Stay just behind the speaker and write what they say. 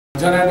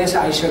जनादेश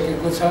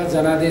आइसकेको छ,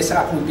 जनादेश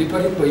आफ्नो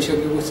विपरीत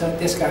भइसकेको छ।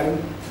 त्यसकारण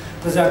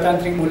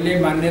प्रजातान्त्रिक मूल्य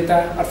मान्यता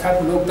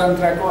अर्थात्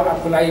लोकतन्त्रको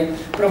आफूलाई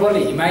प्रबल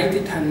हिमायती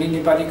ठान्ने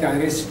नेपाली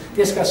काङ्ग्रेस,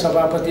 त्यसका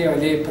सभापति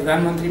अहिले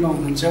प्रधानमन्त्रीमा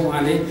हुनुहुन्छ,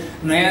 उहाँले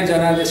नयाँ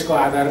जनादेशको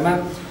आधारमा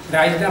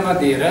राजीनामा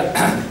दिएर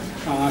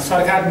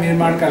सरकार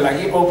निर्माणका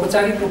लागि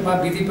औपचारिक रूपमा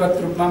विधिवत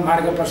रूपमा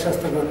मार्ग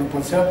प्रशस्त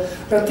गर्नुपर्छ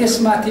र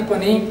त्यसमाथि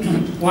पनि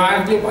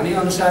उहाँहरूले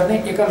भनेअनुसार नै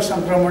एकल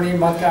सङ्क्रमणीय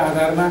मतका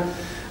आधारमा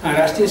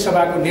राष्ट्रिय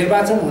सभाको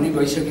निर्वाचन हुने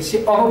भइसकेपछि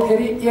अब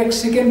फेरि एक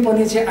सेकेन्ड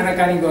पनि चाहिँ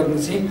आनाकानी गर्नु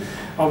चाहिँ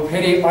अब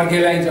फेरि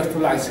अर्घेलाई जस्तो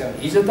लाग्छ।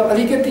 हिजो त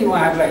अलिकति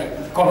उहाँहरूलाई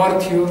कभर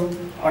थियो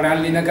अडान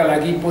लिनका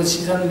लागि,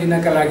 पोजिसन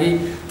लिनका लागि,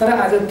 तर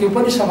आज त्यो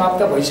पनि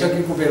समाप्त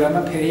भइसकेको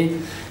बेलामा फेरि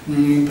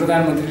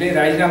प्रधानमन्त्रीले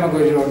राजीनामा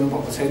गरिरहनु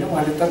भएको छैन।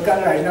 उहाँले तत्काल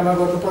राजीनामा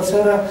गर्नुपर्छ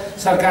र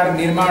सरकार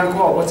निर्माणको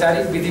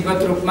औपचारिक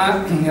विधिवत रूपमा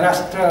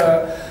राष्ट्र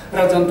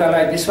र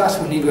जनतालाई विश्वास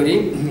हुने गरी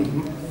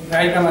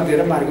राजीनामा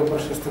दिएर मार्ग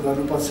प्रशस्त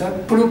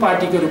गर्नुपर्छ। ठुलो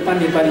पार्टीको रूपमा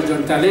नेपाली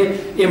जनताले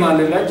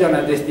एमालेलाई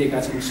जनादेश दिएका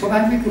छन्।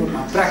 स्वाभाविक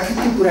रूपमा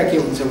प्राकृतिक कुरा के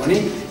हुन्छ भने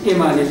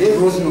एमाले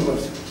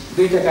रोज्नुपर्छ।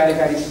 दुईटा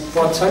कार्यकारी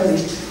पद छन् नि,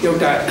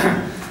 एउटा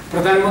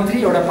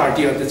प्रधानमन्त्री एउटा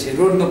पार्टी अध्यक्ष,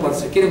 रोज्नुपर्छ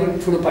किनभने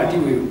ठुलो पार्टी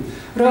उयो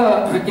र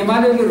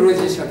एमाले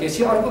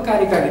रोजिसकेपछि अर्को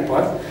कार्यकारी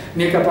पद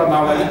नेकपा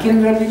माओवादी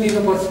केन्द्रले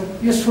लिनुपर्छ।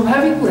 यो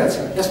स्वाभाविक कुरा छ।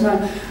 यसमा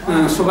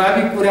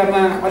स्वाभाविक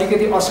कुरामा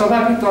अलिकति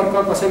अस्वाभाविक तर्क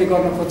कसैले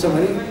गर्न खोज्छ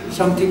भने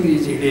समथिङ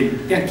इज हिडेन,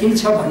 त्यहाँ केही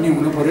छ भन्ने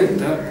हुनु पऱ्यो नि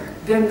त।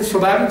 त्यहाँ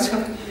स्वाभाविक छ,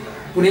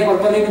 कुनै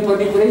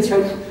अल्पलिनुपर्ने कुरै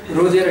छैन।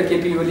 रोजेर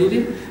केपी ओलीले,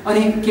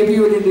 अनि केपी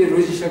ओलीले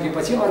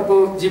रोजिसकेपछि अर्को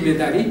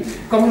जिम्मेदारी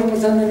कमल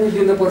प्रचण्डले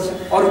लिनुपर्छ।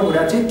 अरू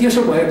कुरा चाहिँ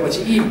त्यसो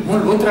भएपछि यी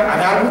मूलभूत र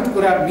आधारभूत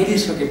कुरा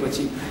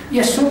मिलिसकेपछि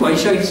यसो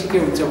भइसकेपछि के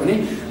हुन्छ भने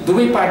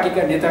दुवै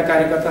पार्टीका नेता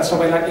कार्यकर्ता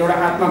सबैलाई एउटा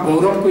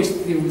आत्मगौरवको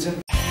स्थिति हुन्छ।